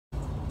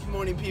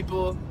morning,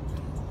 people.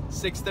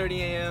 6:30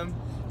 a.m.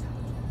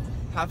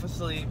 Half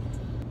asleep.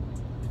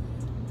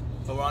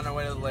 But we're on our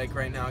way to the lake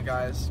right now,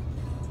 guys.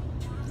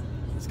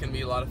 It's gonna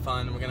be a lot of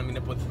fun. We're gonna meet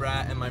up with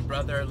Brat and my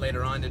brother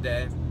later on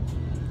today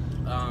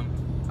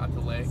at the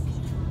lake.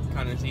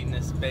 Connor's eating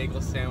this bagel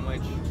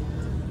sandwich.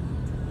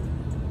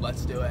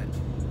 Let's do it.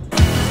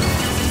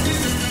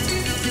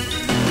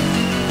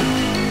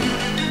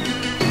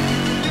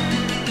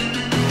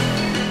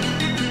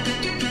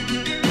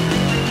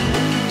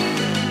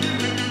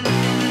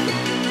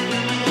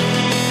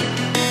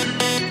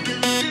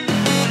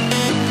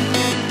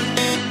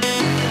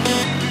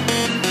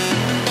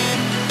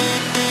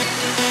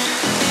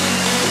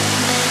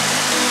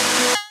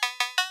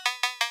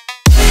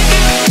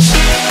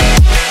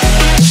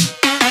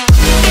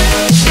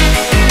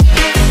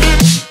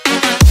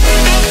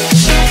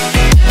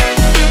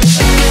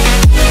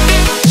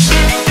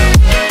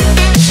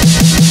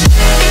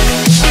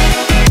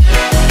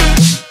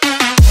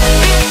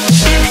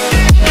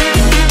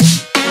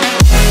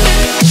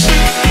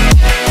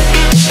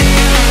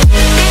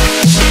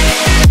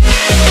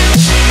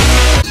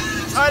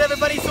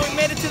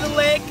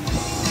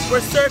 We're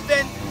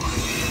surfing.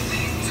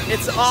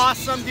 It's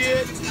awesome,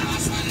 dude.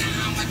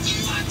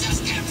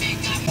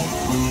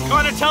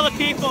 Connor, tell the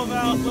people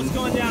about what's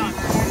going down.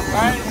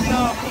 Alright,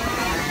 so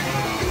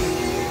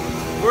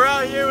we're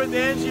out here with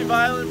Angie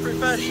Violent,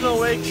 professional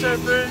wake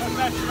surfer.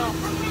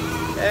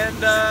 And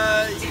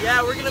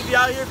yeah, we're gonna be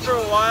out here for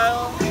a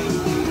while.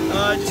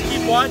 Just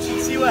keep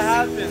watching, see what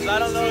happens. I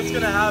don't know what's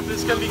gonna happen.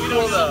 It's gonna be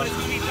cool though. It's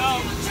gonna be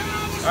dope.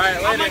 Alright,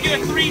 later. I'm gonna get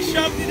a 3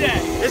 shove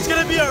today. It's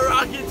gonna be a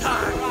rocket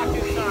time.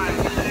 Rocket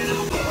time.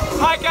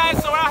 Alright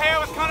guys, so we're out here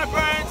with Connor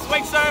Burns,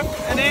 Wake Surf,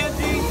 and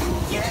Angie.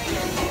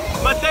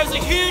 But there's a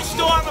huge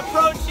storm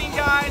approaching,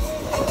 guys.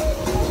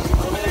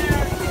 Over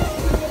there.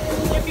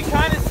 You can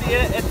kind of see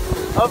it.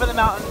 It's over the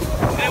mountain.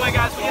 Anyway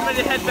guys, we're getting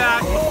ready to head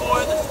back before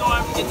the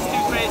storm gets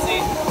too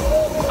crazy.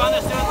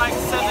 Connor's doing like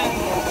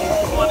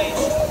 7:20.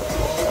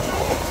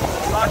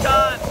 Rock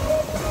on.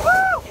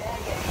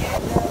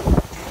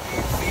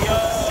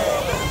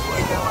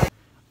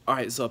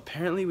 Alright, so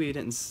apparently we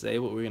didn't say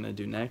what we're gonna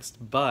do next,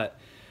 but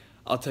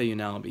I'll tell you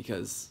now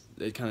because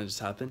it kind of just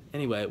happened.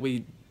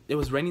 Anyway, it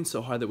was raining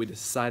so hard that we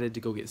decided to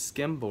go get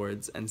skim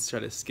boards and try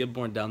to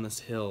skimboard down this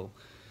hill.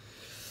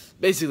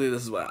 Basically,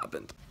 this is what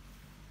happened.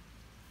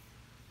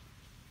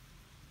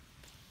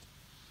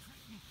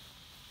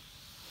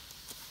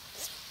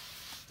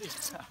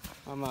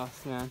 I'm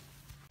lost, man.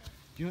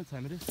 Do you know what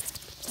time it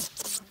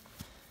is?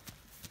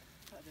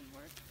 That didn't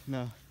work.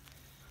 No,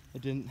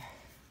 it didn't.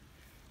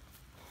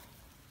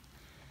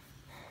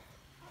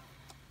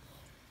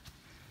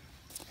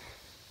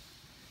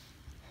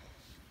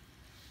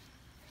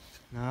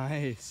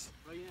 Nice.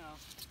 Well, you know,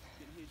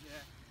 getting huge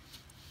air.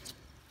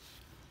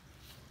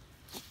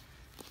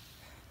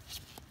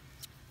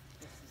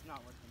 This is not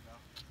working, bro.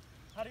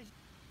 How did you...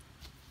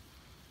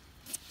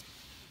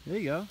 There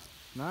you go.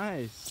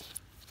 Nice.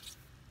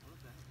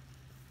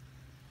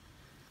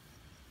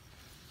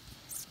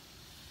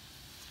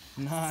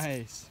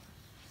 Nice.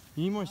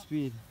 You need more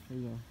speed. There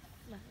you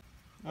go.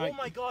 Oh Right.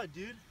 my god,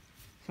 dude.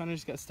 Connor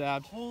just got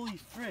stabbed. Holy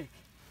frick.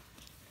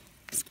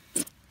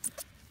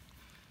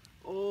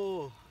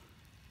 Oh.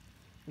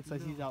 Looks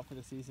like he's out for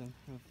the season.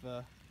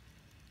 With,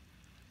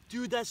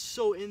 Dude, that's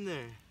so in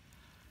there.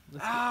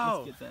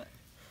 let's get that.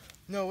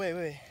 No,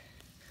 wait.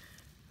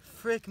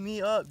 Frick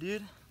me up,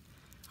 dude.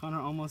 Connor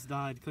almost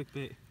died.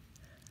 Clickbait.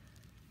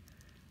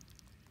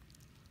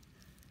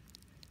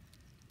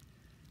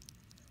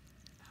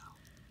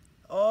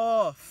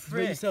 Oh, But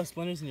you frick. still have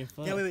splinters in your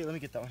foot. Yeah, wait, let me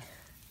get that one.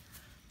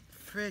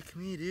 Frick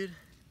me, dude.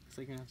 Looks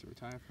like you're gonna have to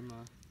retire from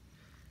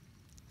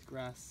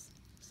grass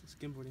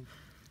skimboarding.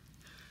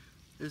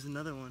 There's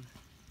another one.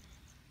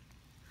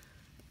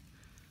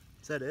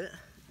 Is that it?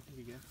 There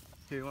we go.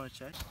 Here, you want to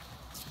check?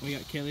 We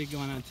got Kaylee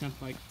going on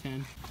attempt like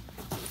 10.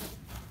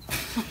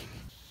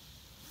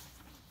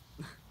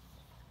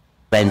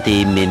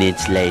 20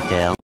 minutes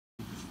later.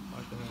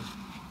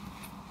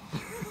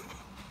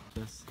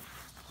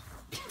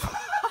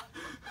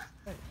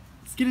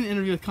 Let's get an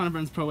interview with Connor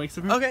Burns, Pro Wake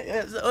Surfer. Okay,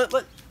 yeah,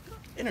 let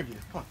interview.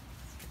 Come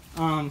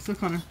on. So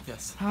Connor,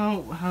 Yes.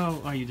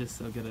 how are you just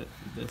so good at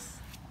this?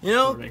 You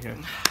know, Right here.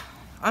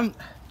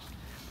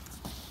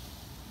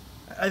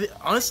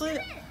 Honestly,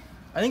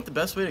 I think the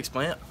best way to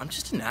explain it, I'm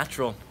just a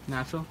natural.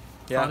 Natural?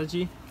 Yeah.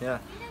 Prodigy? Yeah.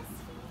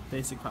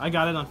 Basic. I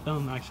got it on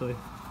film actually.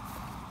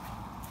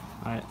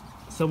 Alright.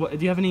 So do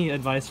you have any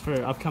advice for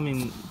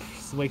upcoming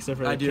wake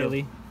surfer I like do.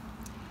 Kaylee?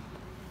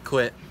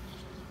 Quit.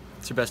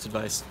 It's your best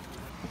advice.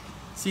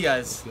 See,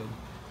 guys, Good.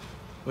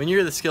 when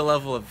you're the skill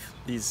level of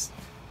these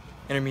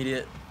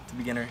intermediate to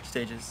beginner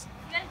stages,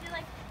 You gotta do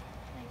like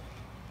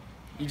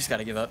you just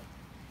gotta give up.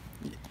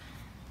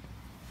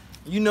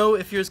 You know,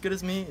 if you're as good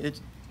as me,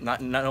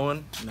 no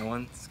one's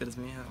as good as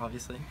me,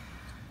 obviously.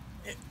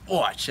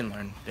 Watch and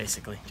learn,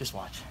 basically. Just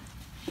watch.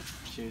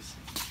 Shoes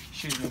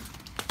me.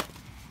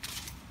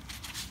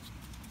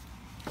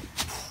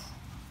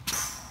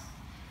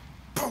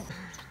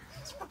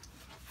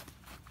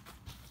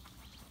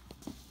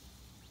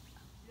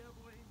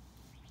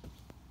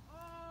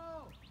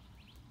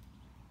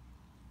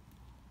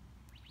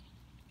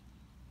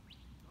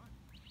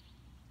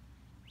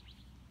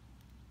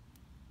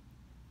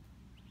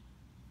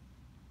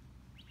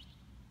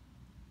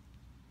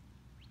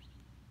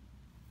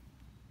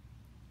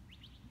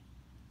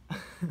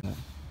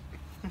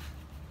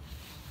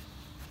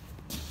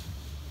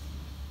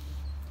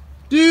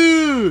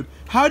 Dude,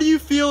 how do you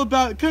feel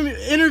about, come here,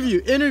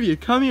 interview,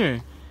 come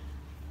here.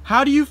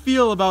 How do you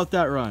feel about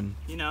that run?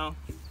 You know,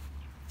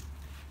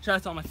 shout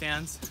out to all my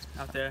fans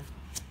out there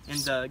in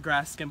the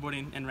grass,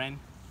 skimboarding, and rain.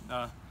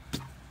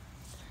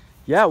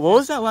 Yeah, what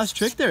was that last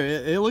trick there?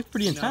 It looked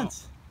pretty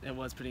intense. No, it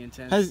was pretty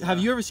intense. Have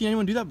you ever seen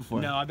anyone do that before?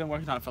 No, I've been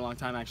working on it for a long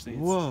time actually.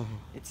 Whoa.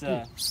 It's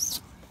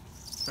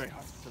very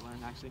hard to learn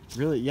actually.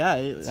 Really? Yeah.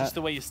 It's just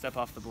the way you step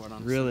off the board,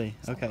 honestly. Really?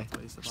 Okay.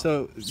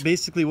 So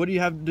basically, what do you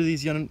have to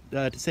these young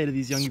to say to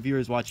these young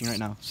viewers watching right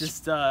now?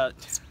 Just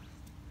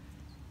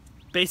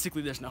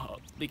basically, there's no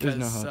hope because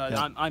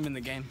I'm in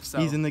the game. So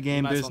he's in the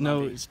game. There's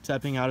no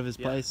stepping out of his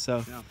place.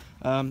 So,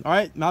 all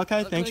right,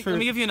 Malachi, thanks for. Let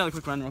me give you another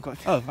quick run, real quick.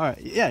 Oh, all right.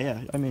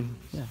 Yeah. I mean,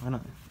 yeah. Why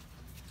not?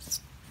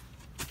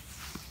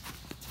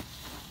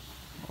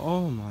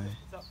 Oh my.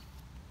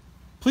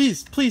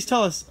 Please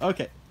tell us.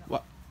 Okay.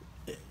 What?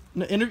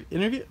 No,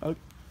 interview?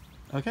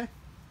 Okay.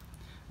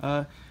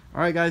 All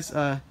right, guys.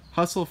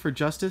 Hustle for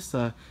Justice.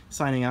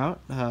 Signing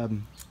out.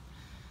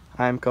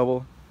 I'm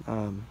Coble.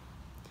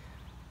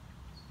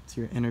 It's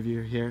your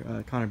interviewer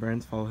here, Connor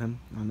Burns. Follow him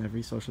on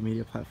every social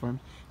media platform.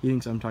 He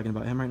thinks I'm talking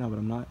about him right now, but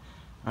I'm not.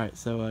 All right,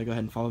 so go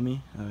ahead and follow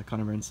me,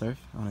 Connor Burns Surf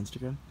on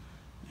Instagram,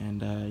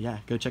 and yeah,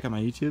 go check out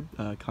my YouTube,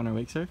 Connor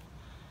Wake Surf.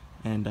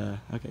 And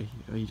okay,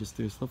 he just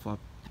threw his flip flop.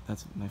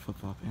 That's my flip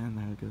flop, and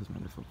there goes my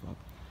other flip flop.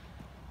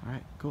 All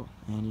right, cool.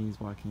 And he's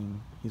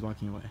walking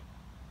away.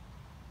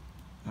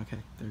 Okay,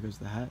 there goes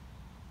the hat.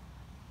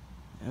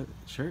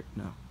 Shirt?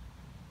 No.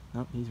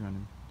 Nope, he's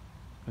running.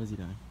 What is he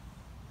doing?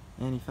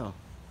 And he fell.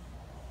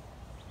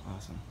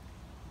 Awesome.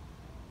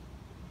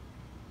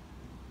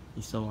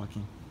 He's still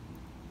walking.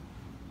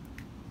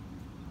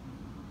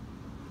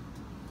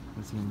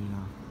 What's he gonna do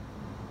now?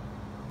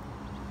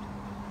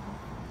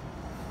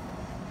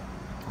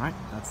 Alright,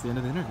 that's the end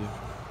of the interview.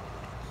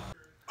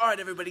 Alright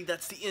everybody,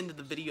 that's the end of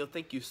the video.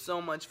 Thank you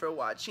so much for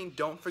watching.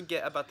 Don't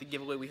forget about the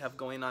giveaway we have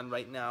going on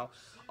right now.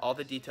 All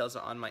the details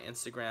are on my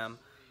Instagram.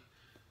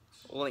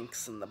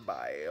 Links in the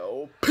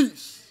bio.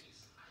 Peace!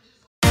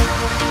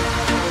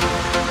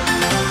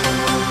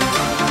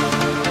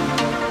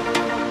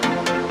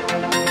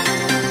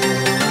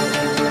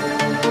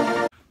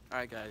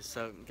 Alright guys,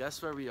 so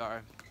guess where we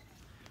are?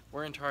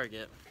 We're in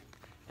Target,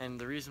 and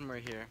the reason we're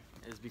here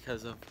is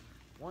because of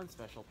one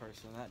special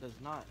person that does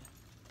not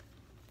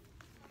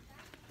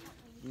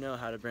know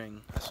how to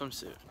bring a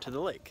swimsuit to the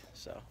lake.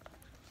 So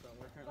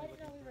we're currently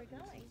looking for a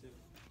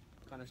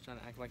swimsuit. Connor's trying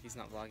to act like he's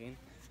not vlogging.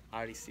 I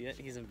already see it.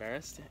 He's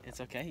embarrassed.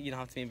 It's okay. You don't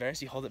have to be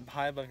embarrassed. You hold it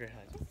high above your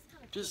head.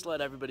 Just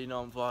let everybody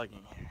know I'm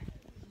vlogging here.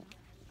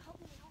 I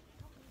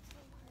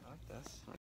like this.